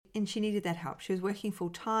she needed that help. She was working full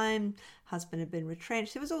time, husband had been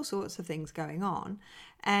retrenched. There was all sorts of things going on,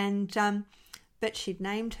 and but she'd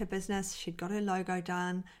named her business, she'd got her logo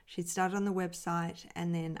done, she'd started on the website,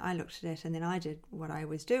 and then I looked at it, and then I did what I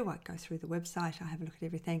always do. I go through the website, I have a look at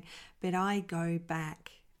everything, but I go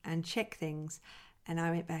back and check things. And I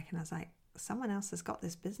went back and I was like, someone else has got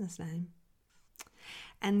this business name.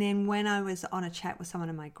 And then when I was on a chat with someone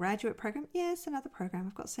in my graduate program, yes, another program,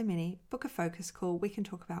 I've got so many, book a focus call, we can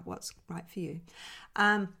talk about what's right for you.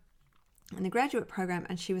 In the graduate program,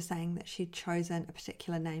 and she was saying that she'd chosen a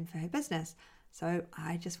particular name for her business. So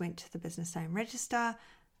I just went to the business name register.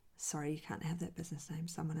 Sorry, you can't have that business name.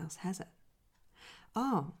 Someone else has it.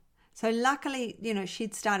 Oh, so luckily,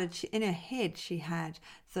 she'd started, in her head, she had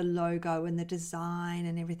the logo and the design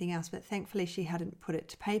and everything else, but thankfully she hadn't put it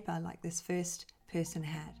to paper like this first person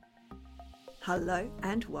had. Hello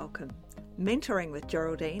and welcome. Mentoring with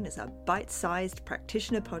Geraldine is a bite-sized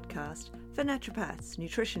practitioner podcast for naturopaths,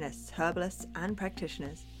 nutritionists, herbalists, and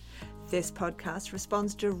practitioners. This podcast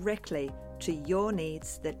responds directly to your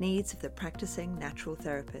needs, the needs of the practicing natural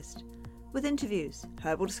therapist. With interviews,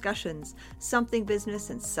 herbal discussions, something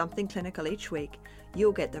business and something clinical each week,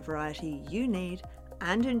 you'll get the variety you need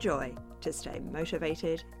and enjoy to stay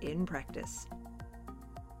motivated in practice.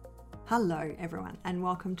 Hello everyone, and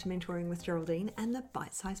welcome to Mentoring with Geraldine and the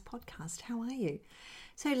Bite Size Podcast. How are you?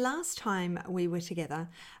 So last time we were together,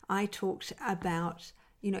 I talked about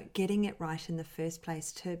getting it right in the first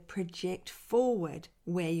place to project forward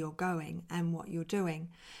where you're going and what you're doing.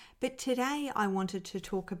 But today I wanted to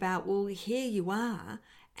talk about, well, here you are,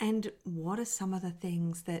 and what are some of the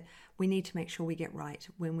things that we need to make sure we get right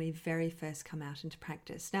when we very first come out into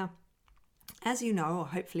practice. Now, as you know, or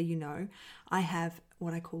hopefully you know, I have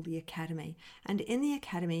what I call the Academy. And in the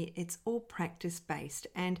Academy, it's all practice-based.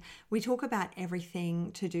 And we talk about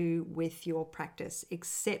everything to do with your practice,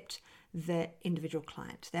 except the individual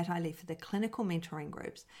client. That I leave for the clinical mentoring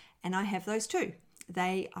groups. And I have those too.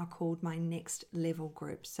 They are called my next level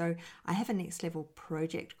groups. So I have a next level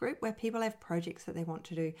project group where people have projects that they want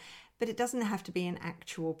to do, but it doesn't have to be an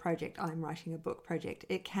actual project. I'm writing a book project.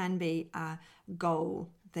 It can be a goal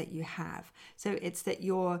that you have. So it's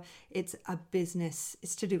a business,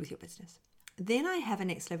 it's to do with your business. Then I have a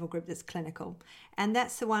next level group that's clinical, and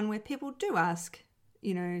that's the one where people do ask,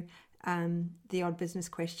 the odd business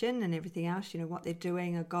question and everything else, what they're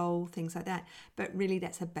doing, a goal, things like that. But really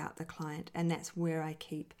that's about the client, and that's where I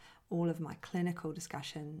keep all of my clinical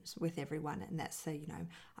discussions with everyone. And that's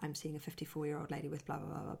I'm seeing a 54-year-old lady with blah, blah,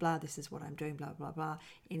 blah, blah, blah. This is what I'm doing, blah, blah, blah.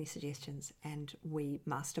 Any suggestions? And we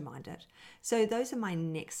mastermind it. So those are my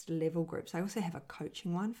next level groups. I also have a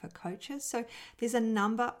coaching one for coaches. So there's a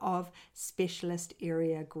number of specialist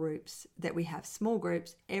area groups that we have, small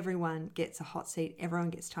groups. Everyone gets a hot seat. Everyone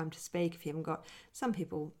gets time to speak. If you haven't got, some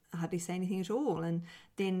people hardly say anything at all. And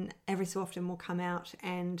then every so often we'll come out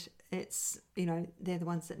and it's, they're the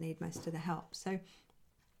ones that need most of the help. So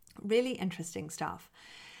really interesting stuff.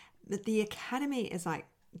 But the Academy is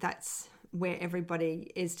that's where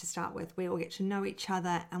everybody is to start with. We all get to know each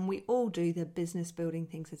other and we all do the business building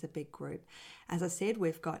things as a big group. As I said,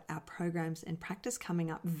 we've got our programs in practice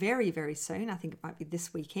coming up very, very soon. I think it might be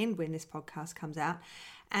this weekend when this podcast comes out.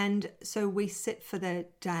 And so we sit for the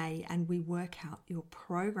day and we work out your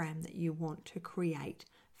program that you want to create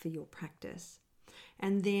for your practice.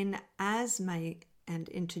 And then as May and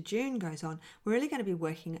into June goes on, we're really going to be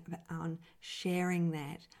working on sharing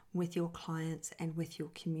that with your clients and with your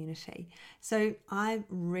community. So I've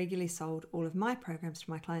regularly sold all of my programs to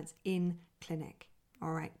my clients in clinic,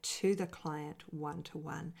 all right, to the client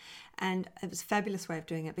one-to-one. And it was a fabulous way of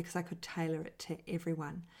doing it because I could tailor it to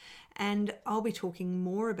everyone. And I'll be talking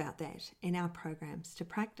more about that in our programs to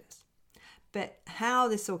practice. But how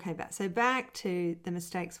this all came back, so back to the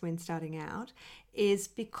mistakes when starting out, is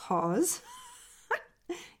because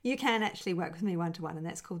you can actually work with me one-to-one, and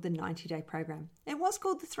that's called the 90-day program. It was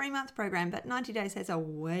called the 3-month program, but 90 days has a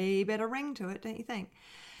way better ring to it, don't you think?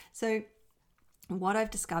 So what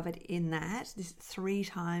I've discovered in that, this 3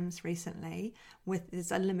 times recently,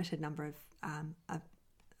 there's a limited number of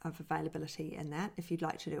availability in that. If you'd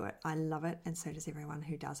like to do it, I love it, and so does everyone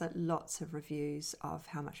who does it. Lots of reviews of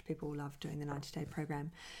how much people love doing the 90-day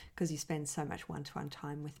program because you spend so much one-to-one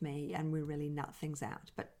time with me and we really nut things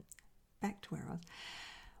out. But back to where I was.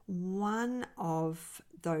 One of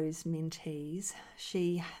those mentees,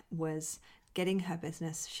 she was getting her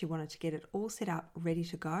business. She wanted to get it all set up, ready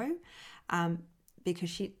to go, because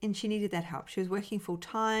she needed that help. She was working full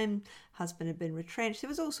time. Husband had been retrenched. There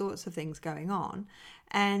was all sorts of things going on,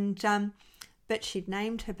 and But she'd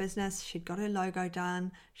named her business, she'd got her logo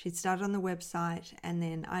done, she'd started on the website, and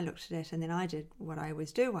then I looked at it, and then I did what I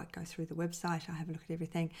always do. I go through the website, I have a look at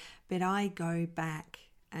everything, but I go back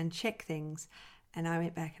and check things. And I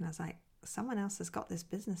went back and I was like, someone else has got this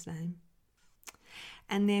business name.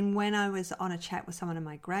 And then when I was on a chat with someone in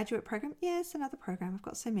my graduate program, yes, another program, I've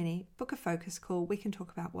got so many, book a focus call, we can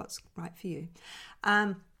talk about what's right for you.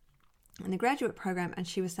 In the graduate program, and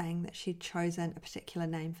she was saying that she'd chosen a particular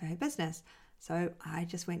name for her business. So I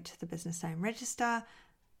just went to the business name register.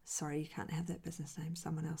 Sorry, you can't have that business name.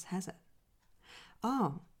 Someone else has it.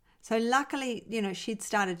 Oh, so luckily, she'd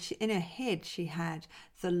started, in her head, she had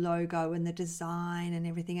the logo and the design and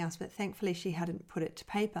everything else, but thankfully she hadn't put it to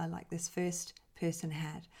paper like this first person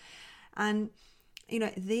had. And,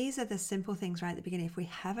 these are the simple things right at the beginning. If we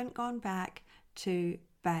haven't gone back to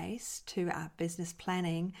base, to our business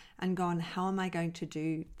planning and gone, how am I going to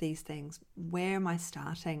do these things? Where am I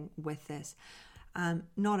starting with this?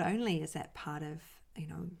 Not only is that part of,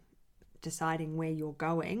 deciding where you're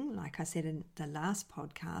going, like I said in the last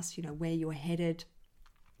podcast, where you're headed,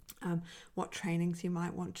 what trainings you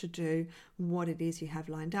might want to do, what it is you have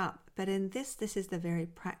lined up. But in this is the very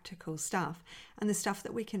practical stuff, and the stuff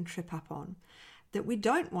that we can trip up on, that we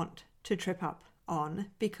don't want to trip up on,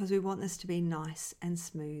 because we want this to be nice and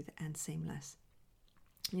smooth and seamless.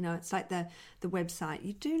 It's like the website.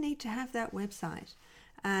 You do need to have that website.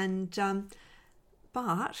 And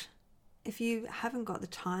but if you haven't got the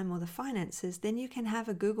time or the finances, then you can have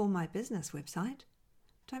a Google My Business website.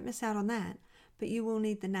 Don't miss out on that. But you will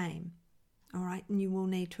need the name, all right? And you will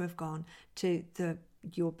need to have gone to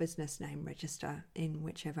your business name register in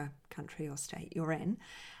whichever country or state you're in,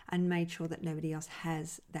 and made sure that nobody else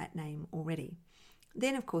has that name already.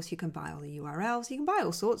 Then, of course, you can buy all the URLs. You can buy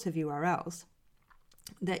all sorts of URLs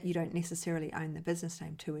that you don't necessarily own the business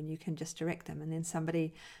name to, and you can just direct them, and then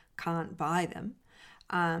somebody can't buy them.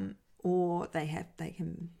 Or they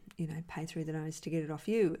can, pay through the nose to get it off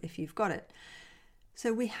you if you've got it.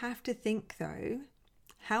 So we have to think, though,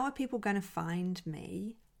 how are people going to find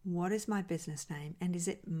me? What is my business name? And is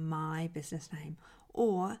it my business name?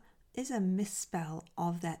 Or is a misspell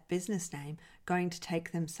of that business name going to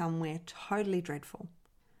take them somewhere totally dreadful?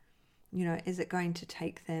 Is it going to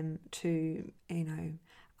take them to, I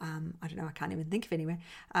don't know, I can't even think of anywhere.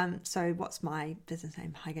 So what's my business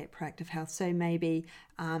name? Highgate Proactive Health. So maybe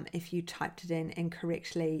if you typed it in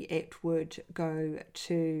incorrectly, it would go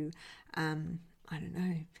to, I don't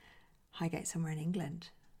know, Highgate somewhere in England,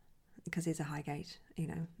 because there's a Highgate.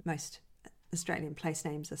 Most Australian place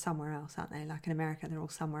names are somewhere else, aren't they? Like in America, they're all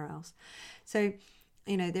somewhere else. So,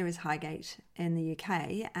 there is Highgate in the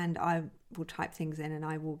UK, and I will type things in and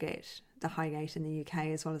I will get the Highgate in the UK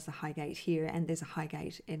as well as the Highgate here, and there's a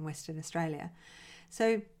Highgate in Western Australia.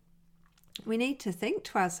 So we need to think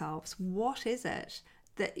to ourselves, what is it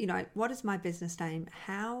that, what is my business name?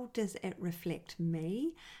 How does it reflect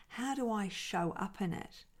me? How do I show up in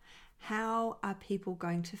it? How are people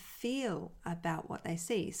going to feel about what they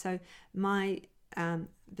see? So my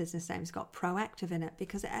business name's got proactive in it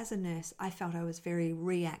because as a nurse, I felt I was very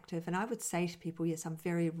reactive. And I would say to people, yes, I'm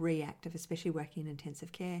very reactive, especially working in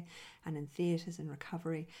intensive care and in theatres and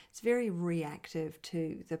recovery. It's very reactive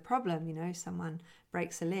to the problem. Someone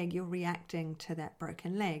breaks a leg, you're reacting to that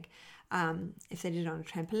broken leg. If they did it on a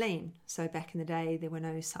trampoline. So back in the day, there were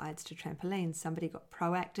no sides to trampolines. Somebody got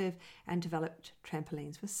proactive and developed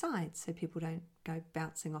trampolines with sides so people don't go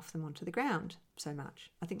bouncing off them onto the ground so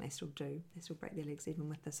much. I think they still do. They still break their legs even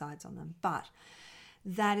with the sides on them. But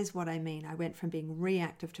that is what I mean. I went from being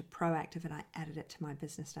reactive to proactive, and I added it to my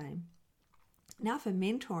business name. Now for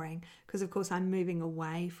mentoring, because of course I'm moving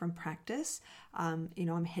away from practice. I'm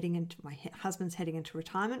heading into, my husband's heading into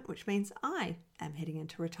retirement, which means I am heading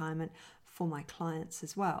into retirement for my clients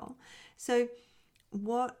as well. So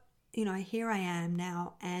here I am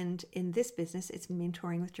now, and in this business, it's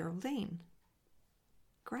mentoring with Geraldine.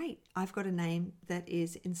 Great. I've got a name that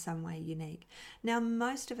is in some way unique. Now,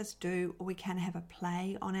 most of us do, or we can have a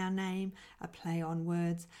play on our name, a play on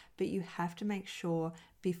words, but you have to make sure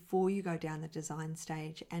before you go down the design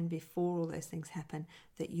stage and before all those things happen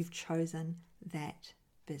that you've chosen that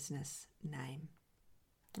business name.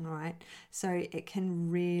 All right. So it can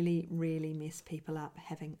really, really mess people up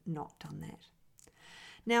having not done that.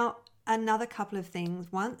 Now, another couple of things.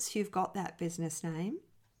 Once you've got that business name,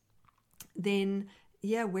 then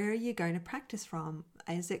where are you going to practice from?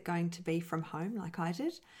 Is it going to be from home like I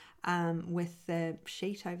did, with the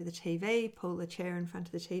sheet over the TV, pull the chair in front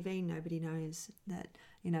of the TV? Nobody knows that,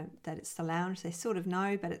 that it's the lounge. They sort of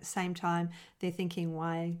know, but at the same time, they're thinking,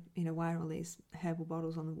 why are all these herbal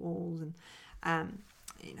bottles on the walls? And,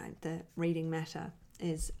 the reading matter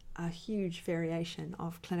is a huge variation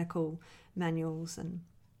of clinical manuals. And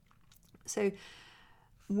so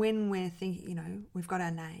when we're thinking, we've got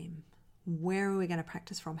our name, where are we going to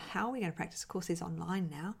practice from? How are we going to practice? Of course, there's online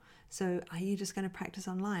now. So are you just going to practice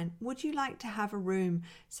online? Would you like to have a room,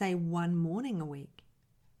 say, one morning a week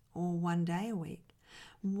or one day a week?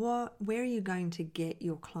 Where are you going to get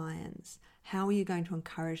your clients? How are you going to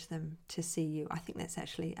encourage them to see you? I think that's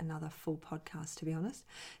actually another full podcast, to be honest.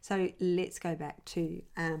 So let's go back to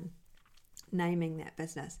naming that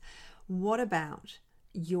business. What about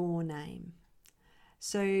your name?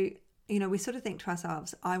 So, we sort of think to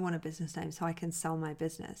ourselves, I want a business name so I can sell my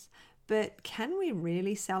business. But can we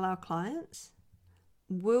really sell our clients?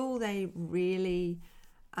 Will they really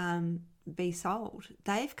be sold?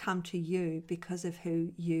 They've come to you because of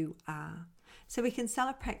who you are. So we can sell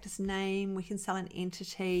a practice name, we can sell an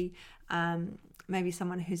entity, maybe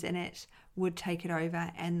someone who's in it would take it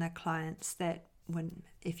over, and the clients that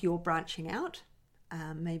if you're branching out,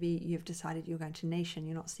 maybe you've decided you're going to niche and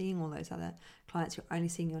you're not seeing all those other clients, you're only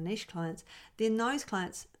seeing your niche clients, then those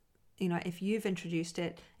clients, if you've introduced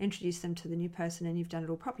them to the new person and you've done it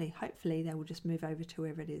all properly, hopefully they will just move over to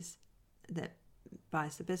whoever it is that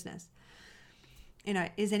buys the business.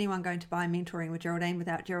 Is anyone going to buy Mentoring with Geraldine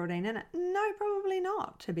without Geraldine in it? No, probably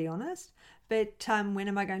not, to be honest. But when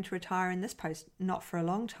am I going to retire in this post? Not for a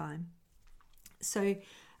long time. So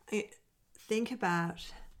think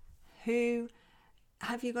about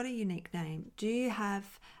have you got a unique name?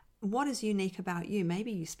 What is unique about you?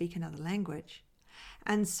 Maybe you speak another language.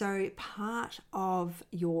 And so part of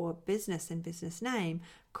your business and business name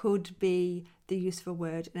could be the use of a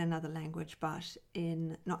word in another language, but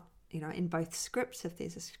in both scripts. If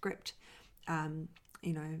there's a script,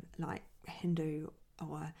 like Hindu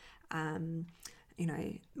or,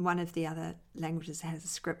 one of the other languages that has a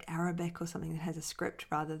script, Arabic or something that has a script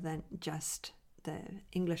rather than just the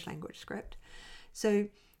English language script. So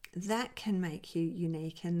that can make you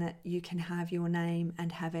unique in that you can have your name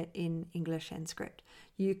and have it in English and script.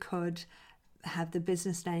 You could have the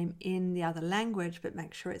business name in the other language, but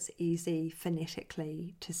make sure it's easy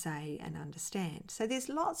phonetically to say and understand. So there's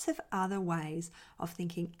lots of other ways of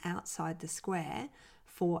thinking outside the square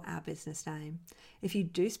for our business name. If you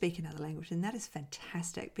do speak another language, then that is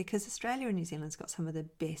fantastic, because Australia and New Zealand's got some of the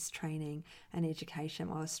best training and education.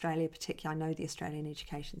 Well, Australia particularly, I know the Australian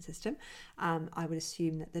education system. I would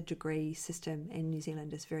assume that the degree system in New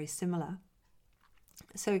Zealand is very similar.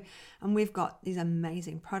 So, and we've got these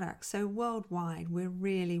amazing products. So worldwide, we're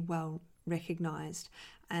really well recognised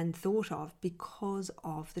and thought of because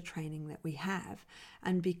of the training that we have,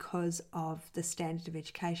 and because of the standard of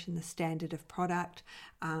education, the standard of product,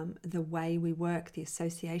 the way we work, the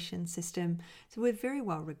association system. So we're very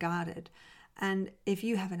well regarded. And if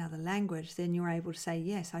you have another language, then you're able to say,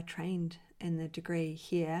 yes, I trained in the degree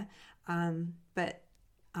here, but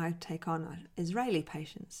I take on Israeli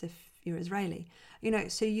patients if you're Israeli.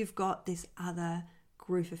 So you've got this other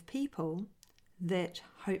group of people that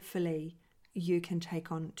hopefully you can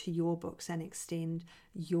take on to your books and extend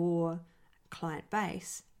your client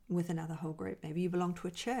base with another whole group. Maybe you belong to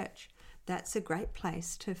a church. That's a great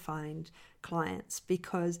place to find clients,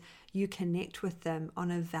 because you connect with them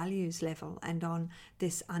on a values level and on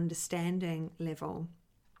this understanding level.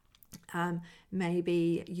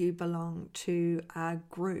 Maybe you belong to a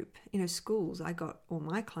group, schools. I got all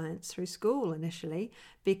my clients through school initially,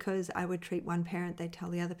 because I would treat one parent, they'd tell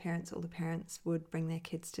the other parents, all the parents would bring their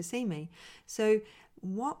kids to see me. So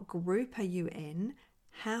what group are you in?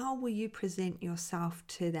 How will you present yourself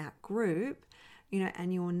to that group?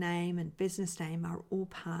 And your name and business name are all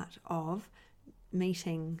part of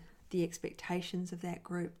meeting the expectations of that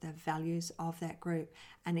group, the values of that group,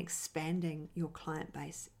 and expanding your client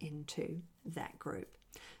base into that group.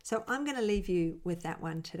 So I'm going to leave you with that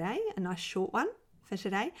one today, a nice short one for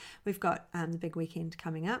today. We've got the big weekend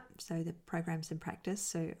coming up, so the program's in practice,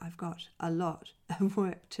 so I've got a lot of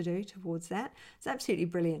work to do towards that. It's an absolutely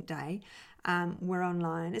brilliant day. We're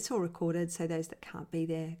online, it's all recorded, so those that can't be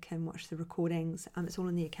there can watch the recordings. It's all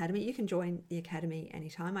in the Academy. You can join the Academy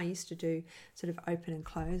anytime. I used to do sort of open and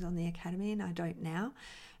close on the Academy, and I don't now,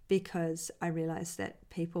 because I realise that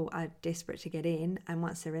people are desperate to get in, and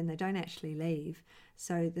once they're in, they don't actually leave.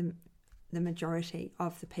 So the majority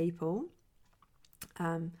of the people,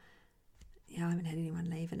 I haven't had anyone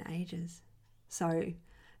leave in ages. So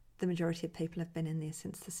the majority of people have been in there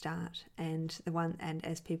since the start, and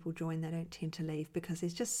as people join, they don't tend to leave, because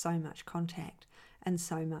there's just so much contact and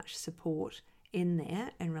so much support in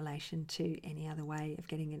there in relation to any other way of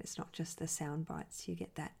getting in. It's not just the sound bites. You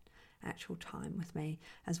get that actual time with me,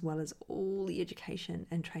 as well as all the education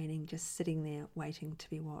and training just sitting there waiting to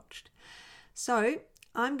be watched. So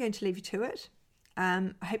I'm going to leave you to it.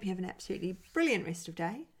 I hope you have an absolutely brilliant rest of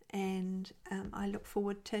day, and I look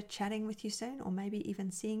forward to chatting with you soon, or maybe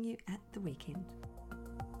even seeing you at the weekend.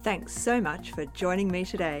 Thanks so much for joining me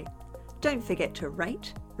today. Don't forget to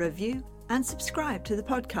rate, review, and subscribe to the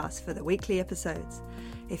podcast for the weekly episodes.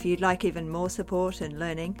 If you'd like even more support and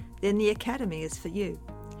learning, then the Academy is for you.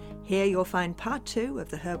 Here you'll find part 2 of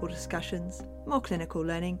the herbal discussions, more clinical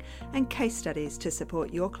learning, and case studies to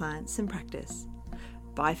support your clients in practice.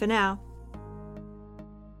 Bye for now.